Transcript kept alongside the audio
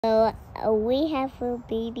So we have little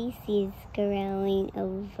baby seeds growing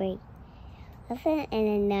over and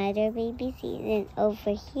another baby seed, and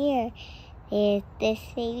over here there's this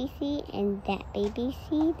baby seed and that baby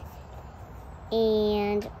seed,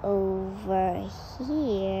 and over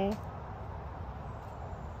here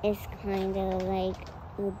is kind of like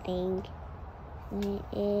a thing.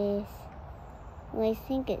 It is, well, I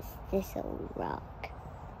think it's this old rock.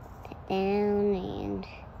 Put down and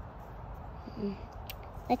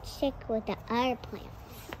let's check with the other plants.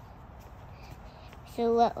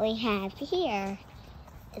 So what we have here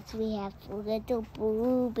is we have little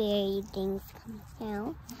blueberry things coming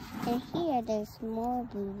out. And here there's more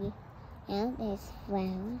blueberry. Now there's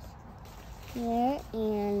flowers here,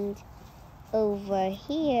 and over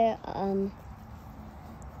here,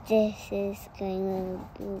 this is going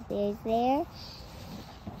to blueberries there.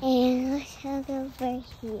 And let's look over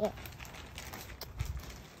here.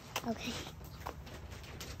 Okay.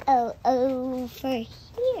 Oh, over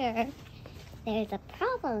here, there's a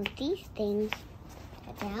problem with these things.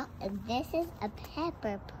 Now, this is a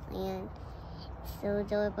pepper plant. So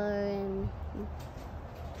adorable.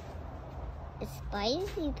 A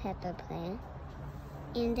spicy pepper plant.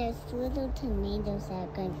 And there's little tomatoes that are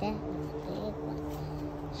going down. This big one.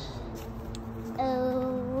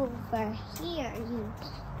 Over here,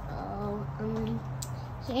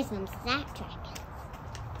 here's some snapdragons.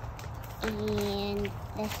 And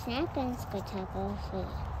the snapdragons go top of it.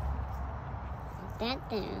 Put that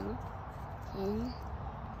down. And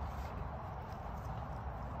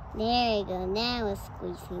there you go. Now it's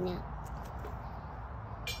squeezing up.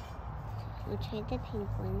 We'll try the pink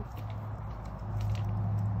one.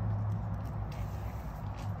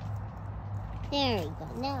 There you go.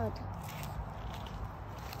 Now it's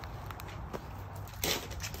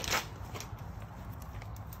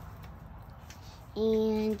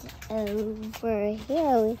and over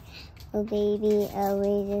here, oh baby,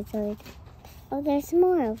 there's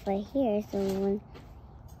more over here. So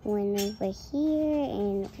one over here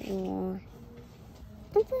and one.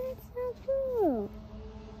 Oh, that's so cool.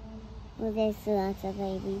 Well, there's lots of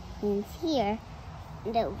baby plants here,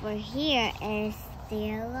 and over here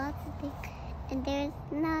there are lots of big, and there's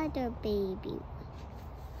another baby one.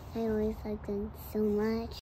 I always like them so much.